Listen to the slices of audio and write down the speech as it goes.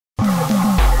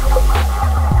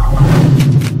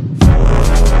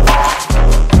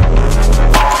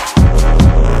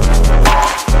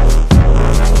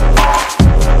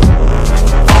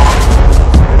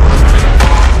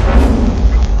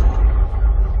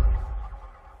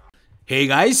Hey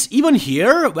guys, Ivan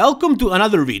here, welcome to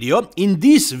another video. In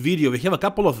this video we have a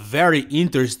couple of very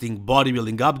interesting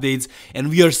bodybuilding updates and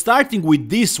we are starting with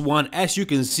this one. As you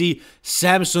can see,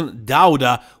 Samson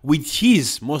Dauda with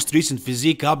his most recent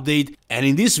physique update, and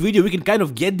in this video we can kind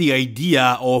of get the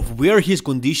idea of where his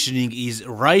conditioning is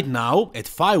right now at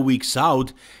 5 weeks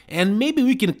out, and maybe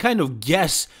we can kind of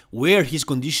guess where his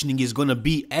conditioning is gonna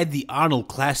be at the Arnold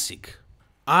Classic.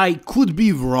 I could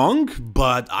be wrong,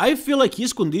 but I feel like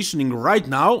his conditioning right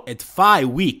now at 5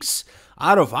 weeks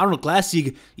out of Arnold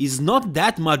Classic is not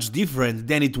that much different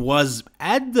than it was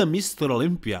at the Mr.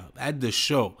 Olympia, at the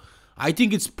show. I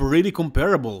think it's pretty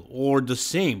comparable or the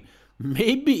same,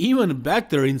 maybe even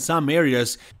better in some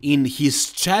areas in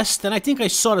his chest, and I think I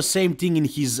saw the same thing in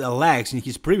his legs in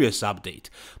his previous update.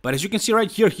 But as you can see right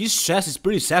here, his chest is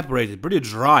pretty separated, pretty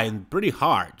dry and pretty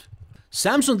hard.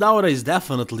 Samson Dauda is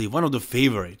definitely one of the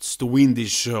favorites to win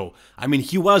this show. I mean,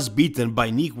 he was beaten by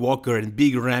Nick Walker and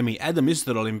Big Ramy at the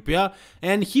Mr. Olympia,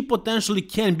 and he potentially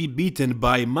can be beaten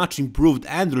by much improved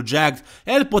Andrew Jacked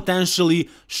and potentially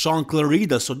Sean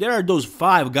Clarida. So there are those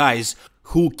 5 guys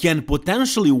who can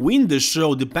potentially win the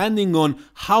show depending on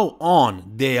how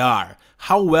on they are,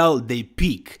 how well they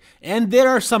peak. And there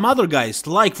are some other guys,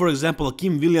 like for example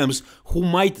Kim Williams, who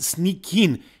might sneak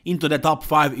into the top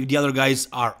 5 if the other guys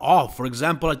are off. For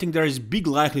example, I think there is big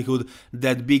likelihood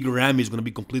that Big Ramy is going to be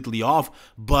completely off,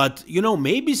 but you know,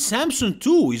 maybe Samson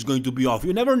too is going to be off.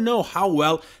 You never know how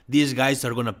well these guys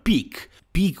are going to peak.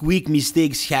 Peak week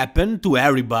mistakes happen to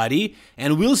everybody,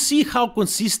 and we'll see how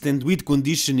consistent with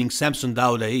conditioning Samson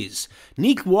Dauda is.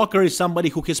 Nick Walker is somebody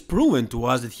who has proven to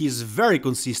us that he is very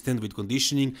consistent with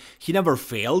conditioning. He never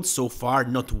failed so far,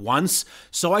 not once,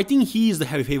 so I think he is the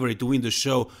heavy favorite to win the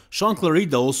show. Sean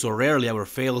Clarida also rarely ever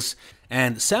fails.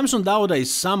 And Samson Dauda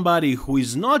is somebody who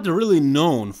is not really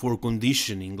known for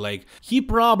conditioning. Like, he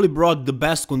probably brought the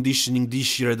best conditioning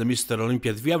this year at the Mr.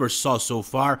 Olympia that we ever saw so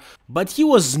far, but he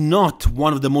was not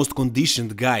one of the most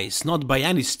conditioned guys, not by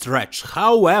any stretch.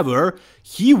 However,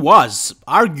 he was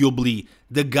arguably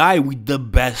the guy with the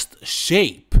best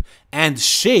shape. And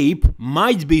shape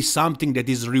might be something that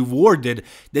is rewarded,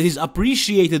 that is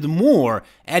appreciated more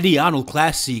at the Arnold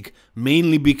Classic,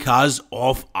 mainly because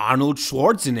of Arnold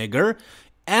Schwarzenegger.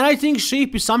 And I think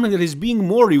shape is something that is being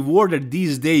more rewarded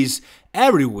these days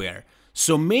everywhere.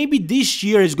 So maybe this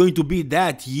year is going to be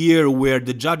that year where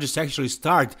the judges actually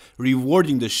start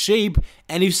rewarding the shape,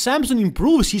 and if Samson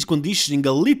improves his conditioning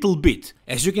a little bit,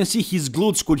 as you can see, his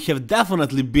glutes could have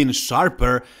definitely been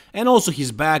sharper, and also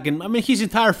his back, and I mean his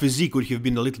entire physique could have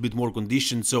been a little bit more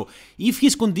conditioned. So if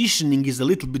his conditioning is a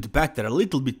little bit better, a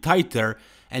little bit tighter,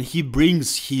 and he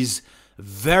brings his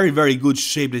very good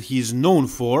shape that he is known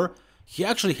for, he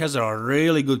actually has a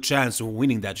really good chance of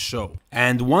winning that show.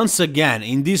 And once again,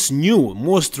 in this new,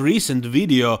 most recent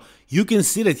video, you can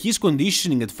see that his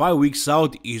conditioning at 5 weeks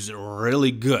out is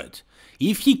really good.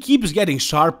 If he keeps getting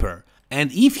sharper,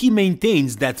 and if he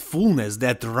maintains that fullness,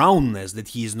 that roundness that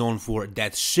he is known for,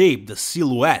 that shape, the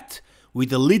silhouette,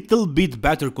 with a little bit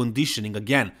better conditioning,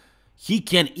 again, he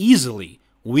can easily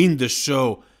win the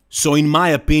show. So in my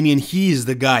opinion, he is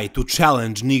the guy to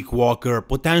challenge Nick Walker,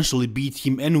 potentially beat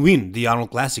him and win the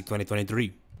Arnold Classic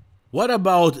 2023. What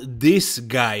about this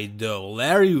guy though,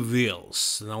 Larry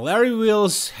Wheels? Now Larry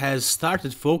Wheels has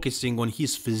started focusing on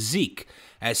his physique,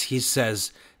 as he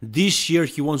says. This year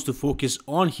he wants to focus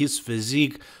on his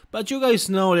physique, but you guys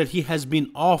know that he has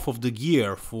been off of the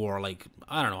gear for like,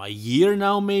 I don't know, a year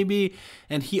now maybe,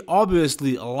 and he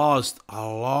obviously lost a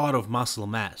lot of muscle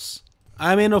mass.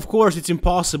 I mean, of course, it's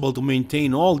impossible to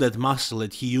maintain all that muscle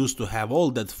that he used to have, all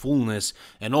that fullness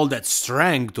and all that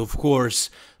strength, of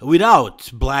course, without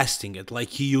blasting it like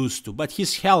he used to. But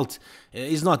his health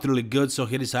is not really good, so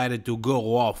he decided to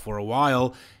go off for a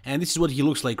while, and this is what he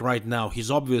looks like right now.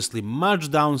 He's obviously much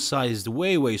downsized,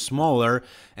 way smaller,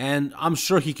 and I'm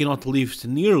sure he cannot lift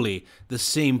nearly the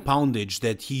same poundage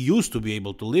that he used to be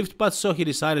able to lift, but so he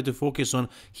decided to focus on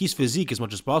his physique as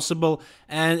much as possible.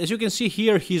 And as you can see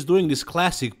here, he's doing this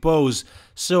classic pose.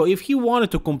 So if he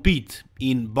wanted to compete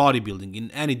in bodybuilding,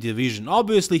 in any division,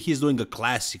 obviously he's doing a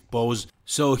classic pose,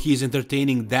 so he's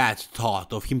entertaining that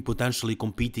thought of him potentially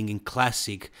competing in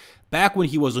classic. Back when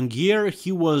he was on gear,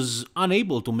 he was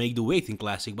unable to make the weight in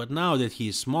classic, but now that he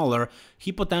is smaller,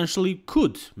 he potentially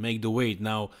could make the weight.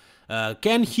 Now,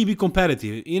 can he be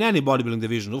competitive in any bodybuilding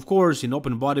division? Of course, in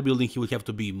open bodybuilding he would have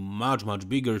to be much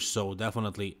bigger, so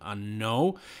definitely a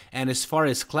no. And as far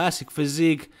as classic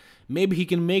physique, Maybe he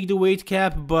can make the weight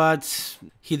cap, but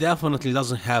he definitely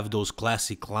doesn't have those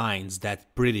classic lines,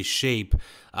 that pretty shape.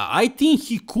 I think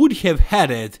he could have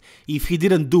had it if he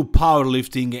didn't do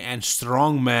powerlifting and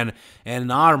strongman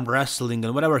and arm wrestling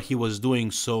and whatever he was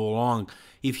doing so long.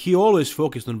 If he always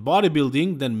focused on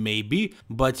bodybuilding, then maybe,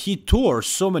 but he tore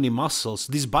so many muscles.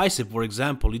 This bicep, for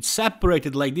example, it's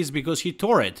separated like this because he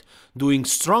tore it doing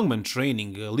strongman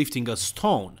training, lifting a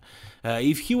stone.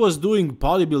 If he was doing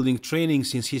bodybuilding training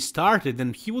since he started,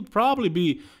 then he would probably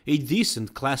be a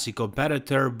decent classic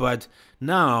competitor, but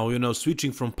now, you know,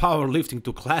 switching from powerlifting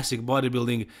to classic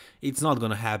bodybuilding, it's not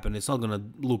gonna happen, it's not gonna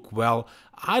look well.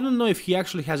 I don't know if he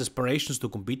actually has aspirations to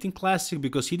compete in classic,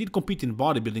 because he did compete in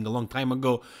bodybuilding a long time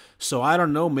ago, so I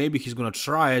don't know, maybe he's gonna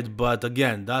try it, but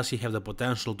again, does he have the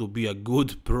potential to be a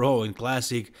good pro in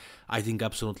classic? I think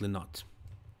absolutely not.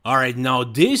 Alright, now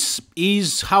this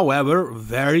is, however,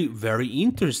 very, very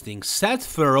interesting. Seth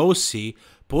Feroce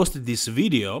posted this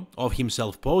video of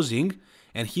himself posing,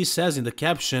 and he says in the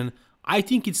caption, "I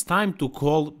think it's time to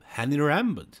call Hani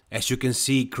Rambod." As you can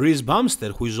see, Chris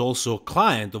Bumstead, who is also a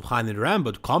client of Hani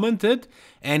Rambod, commented,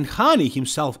 and Hani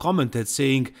himself commented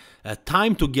saying,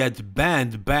 "Time to get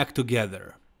band back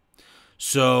together."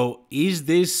 So, is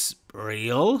this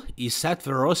real? Is Seth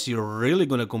Feroce really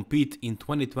gonna compete in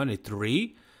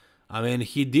 2023? I mean,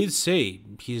 he did say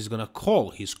he's gonna call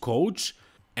his coach,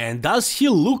 and does he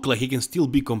look like he can still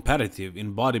be competitive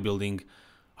in bodybuilding?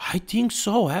 I think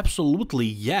so, absolutely,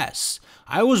 yes.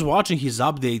 I was watching his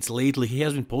updates lately, he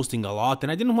has been posting a lot, and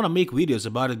I didn't want to make videos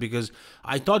about it because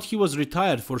I thought he was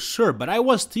retired for sure, but I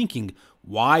was thinking,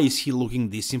 why is he looking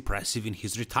this impressive in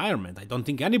his retirement? I don't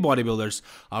think any bodybuilders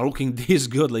are looking this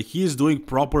good. Like, he is doing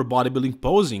proper bodybuilding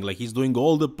posing, like he's doing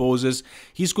all the poses,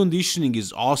 his conditioning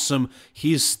is awesome,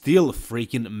 he's still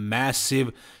freaking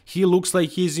massive, he looks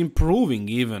like he's improving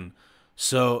even.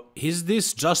 So, is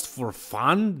this just for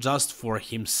fun, just for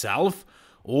himself,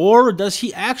 or does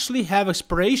he actually have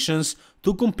aspirations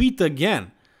to compete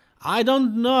again? I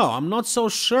don't know, I'm not so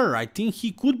sure. I think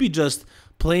he could be just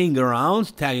playing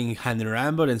around, tagging Hani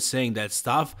Rambod and saying that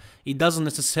stuff. It doesn't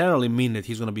necessarily mean that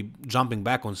he's gonna be jumping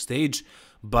back on stage,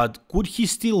 but could he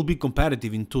still be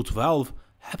competitive in 212?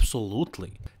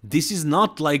 Absolutely. This is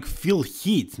not like Phil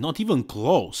Heath, not even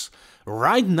close.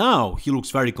 Right now, he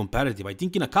looks very competitive. I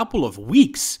think in a couple of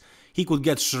weeks, he could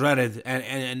get shredded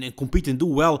and compete and do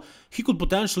well. He could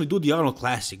potentially do the Arnold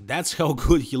Classic. That's how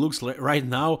good he looks right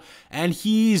now. And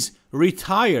he's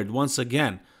retired once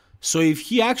again. So if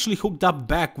he actually hooked up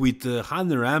back with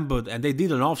Hani Rambod and they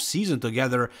did an off-season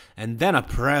together and then a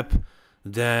prep,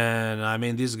 then, I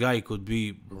mean, this guy could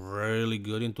be really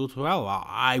good in 212.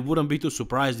 I wouldn't be too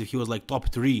surprised if he was like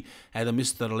top 3 at a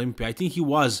Mr. Olympia. I think he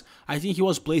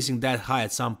was placing that high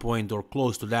at some point or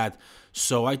close to that.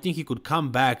 So I think he could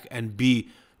come back and be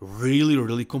really,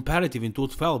 really competitive in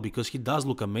 212 because he does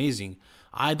look amazing.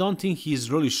 I don't think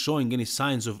he's really showing any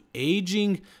signs of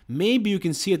aging. Maybe you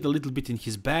can see it a little bit in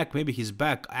his back. Maybe his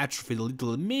back atrophied a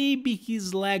little. Maybe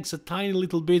his legs a tiny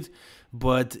little bit.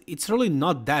 But it's really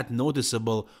not that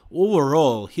noticeable.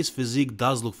 Overall, his physique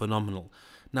does look phenomenal.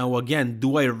 Now again,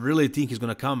 do I really think he's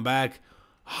gonna come back?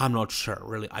 I'm not sure,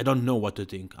 really. I don't know what to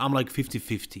think. I'm like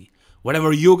 50-50.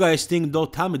 Whatever you guys think though,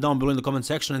 tell me down below in the comment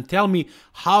section and tell me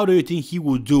how do you think he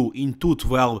would do in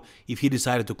 212 if he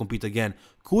decided to compete again.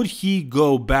 Could he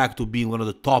go back to being one of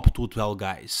the top 212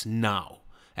 guys now,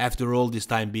 after all this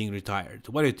time being retired?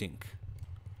 What do you think?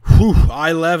 Whew,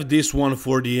 I left this one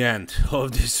for the end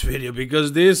of this video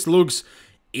because this looks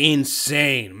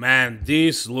insane, man.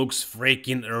 This looks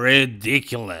freaking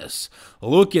ridiculous.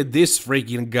 Look at this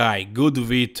freaking guy, good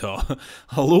Vito.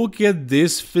 Look at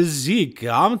this physique.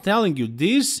 I'm telling you,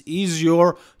 this is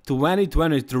your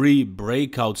 2023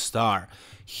 breakout star.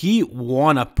 He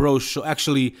won a pro show.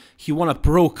 Actually, he won a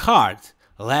pro card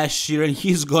last year and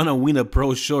he's gonna win a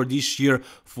pro show this year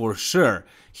for sure.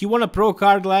 He won a pro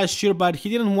card last year, but he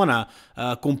didn't want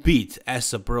to compete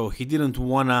as a pro. He didn't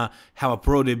want to have a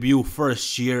pro debut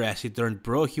first year as he turned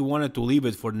pro. He wanted to leave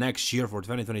it for next year, for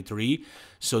 2023.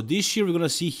 So this year we're going to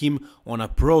see him on a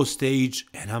pro stage,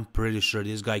 and I'm pretty sure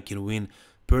this guy can win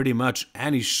pretty much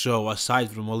any show aside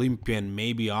from Olympia and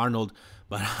maybe Arnold.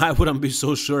 But I wouldn't be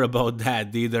so sure about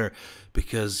that either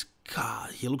because,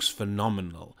 God, he looks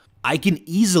phenomenal. I can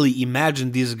easily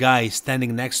imagine this guy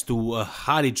standing next to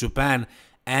Hari Japan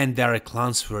and Derek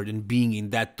Lunsford and being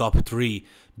in that top 3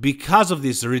 because of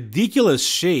this ridiculous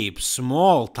shape,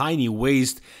 small, tiny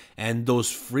waist, and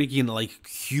those freaking like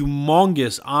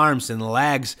humongous arms and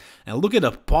legs. And look at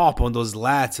the pop on those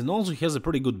lats, and also he has a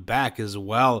pretty good back as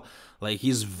well. Like,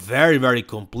 he's very, very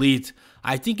complete.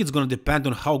 I think it's gonna depend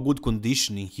on how good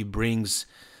conditioning he brings.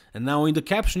 And now in the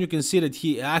caption you can see that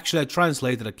he actually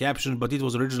translated the caption, but it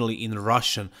was originally in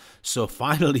Russian. So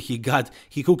finally he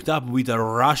hooked up with a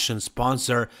Russian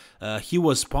sponsor. He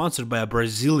was sponsored by a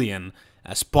Brazilian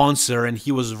sponsor, and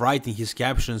he was writing his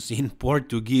captions in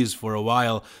Portuguese for a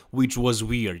while, which was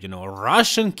weird. You know, a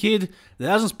Russian kid that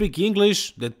doesn't speak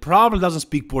English, that probably doesn't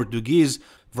speak Portuguese,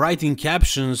 writing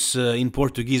captions in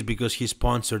Portuguese because he's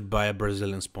sponsored by a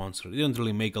Brazilian sponsor. It didn't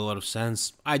really make a lot of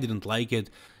sense. I didn't like it.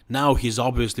 Now he's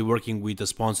obviously working with a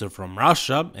sponsor from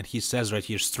Russia, and he says right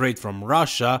here straight from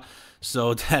Russia,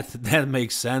 so that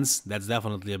makes sense. That's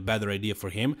definitely a better idea for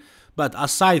him. But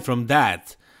aside from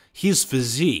that, his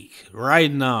physique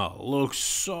right now looks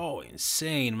so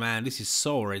insane, man. This is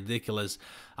so ridiculous.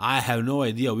 I have no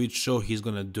idea which show he's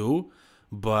gonna do,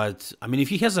 but I mean, if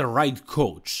he has a right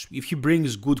coach, if he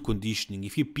brings good conditioning,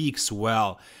 if he peaks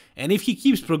well, and if he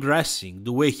keeps progressing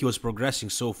the way he was progressing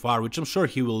so far, which I'm sure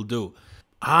he will do,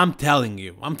 I'm telling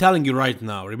you right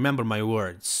now, remember my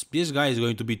words, this guy is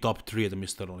going to be top 3 at the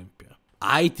Mr. Olympia.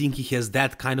 I think he has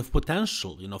that kind of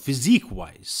potential, you know,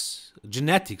 physique-wise,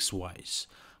 genetics-wise.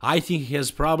 I think he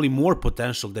has probably more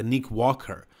potential than Nick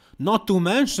Walker. Not to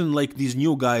mention like these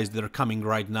new guys that are coming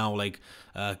right now, like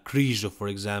Krijo, for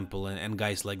example, and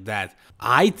guys like that.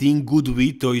 I think good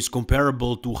Vito is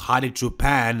comparable to Hadi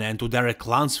Choopan and to Derek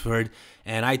Lunsford,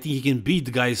 and I think he can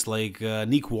beat guys like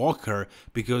Nick Walker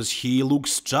because he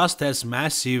looks just as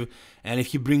massive, and if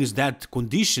he brings that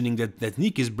conditioning that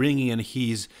Nick is bringing, and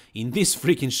he's in this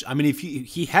freaking... I mean, if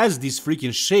he has this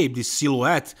freaking shape, this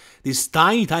silhouette, this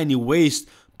tiny waist,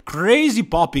 crazy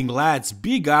popping lats,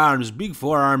 big arms, big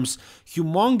forearms,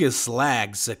 humongous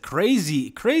legs, a crazy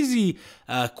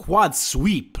quad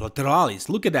sweep, lateralis.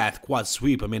 Look at that quad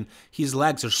sweep. I mean, his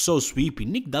legs are so sweepy.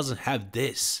 Nick doesn't have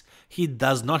this. He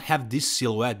does not have this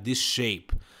silhouette, this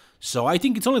shape. So I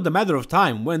think it's only the matter of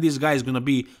time when this guy is gonna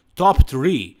be top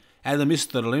 3 at the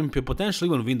Mr. Olympia, potentially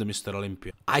even win the Mr.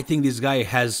 Olympia. I think this guy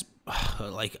has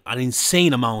like an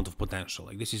insane amount of potential.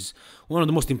 Like, this is one of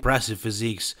the most impressive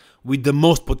physiques with the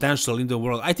most potential in the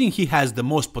world. I think he has the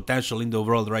most potential in the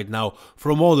world right now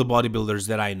from all the bodybuilders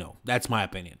that I know. That's my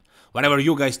opinion. Whatever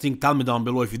you guys think, tell me down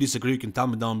below. If you disagree, you can tell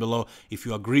me down below. If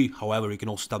you agree, however, you can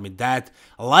also tell me that.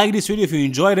 Like this video if you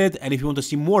enjoyed it, and if you want to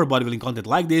see more bodybuilding content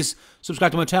like this,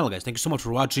 subscribe to my channel, guys. Thank you so much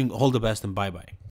for watching. All the best and bye-bye.